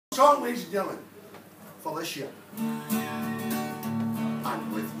song, ladies and gentlemen, for this year. And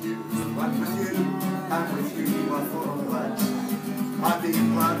with you, and with you, and with you, my forum lads. I'd be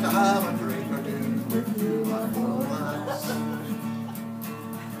glad to have a drink or two with you, my forum lads.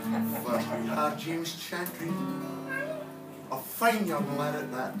 First we had James Chantry, a fine young lad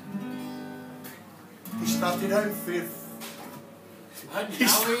at that. He started out fifth. He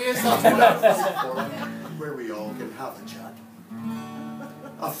started out forum, where we all can have a chat.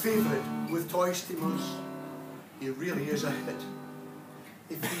 A favourite with toy steamers. He really is a hit.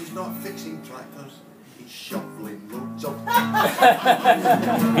 If he's not fixing tractors, he's shoveling loads of I'd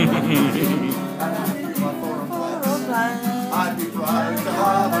be proud to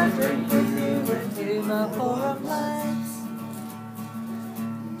have a drink with you, my forum lads.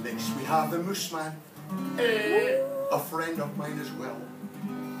 Next we have the Moose Man, a friend of mine as well.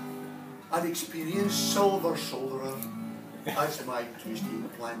 An experienced silver shoulderer, as my two-steam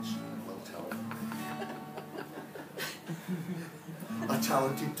plants will tell. A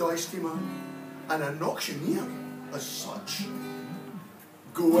talented toy steamer and an auctioneer as such.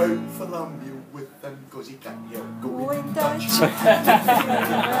 Go out for a meal with him cause he can't help going Dutch.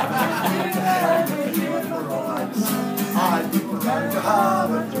 I'd be proud to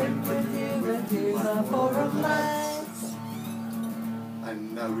have a drink with you, my forum lads.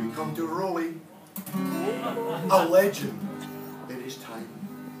 And now we come to Rolly, a legend in his time.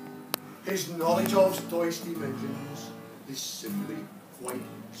 His knowledge of toy steam engines is simply quite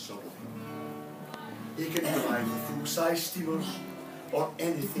subtle. He can drive the full-size steamers or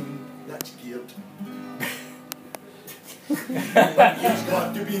anything that's geared. But he's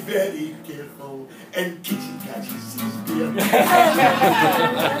got to be very careful in case he catches his beard.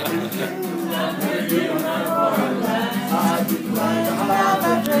 I'd be glad to have a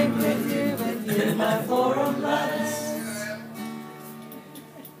drink with you, my forum lads.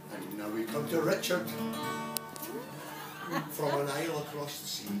 And now we come to Richard, from an isle across the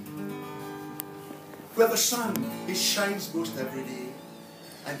sea, where the sun shines most every day,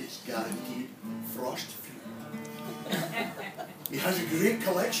 and it's guaranteed frost-free. He has a great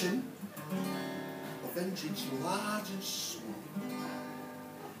collection of engines large and small,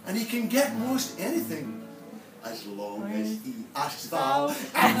 and he can get most anything as long as he asks thou.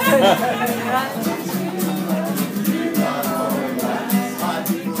 I'd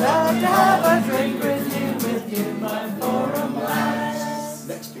be glad to have a drink with you, my forum lads.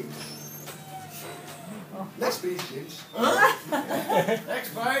 Next page. Next page, James.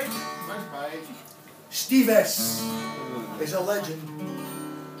 Next page. Next page. Steve S. is a legend,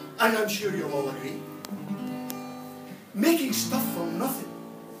 and I'm sure you'll all agree. Making stuff from nothing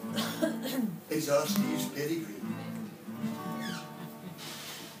is our Steve's pedigree.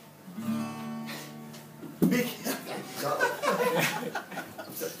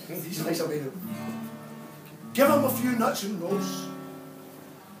 These nice I made him. Give him a few nuts and bolts,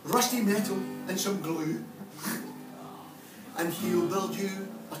 rusty metal and some glue, and he'll build you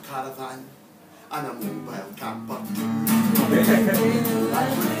a caravan and a mobile camper too.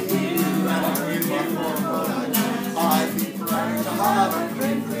 I'd be proud to have a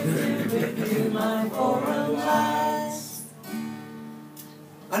drink with you, my forum lads.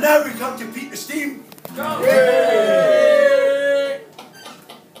 And now we come to Pete the Steam. Go!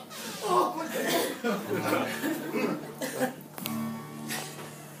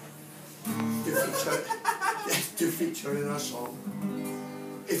 To feature in our song.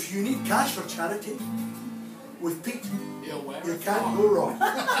 If you need cash for charity, with Pete, you can't go wrong.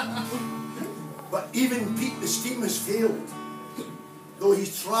 But even Pete the Steam has failed, though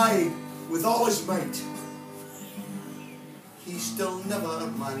he's tried with all his might. He still never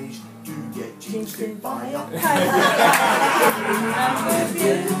managed to get James to buy a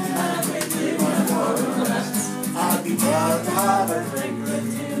I'd be proud to have a drink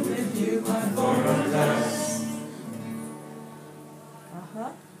with you, my forum lads.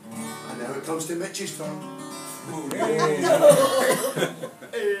 And now it comes to Mitch's turn.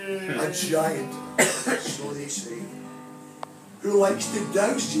 A giant, so they say, who likes to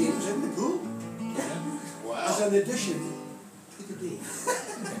douse James in the pool as an addition to the day.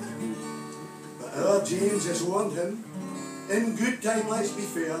 But our James has warned him, in good time, let's be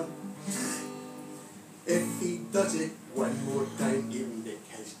fair, if he does it one more time, he'll nick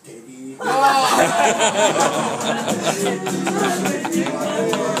his teddy.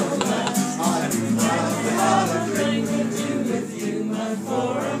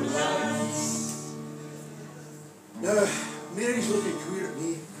 Now, Mary's looking queer at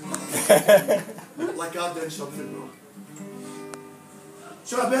me, like I've done something wrong.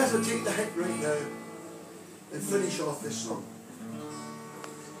 So I better take the hit right now and finish off this song.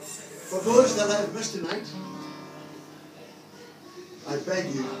 For those that I have missed tonight, I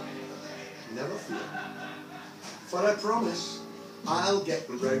beg you, never fear. For I promise I'll get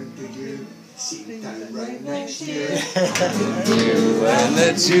round to you same time right next year. And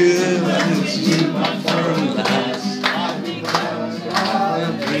the two for last.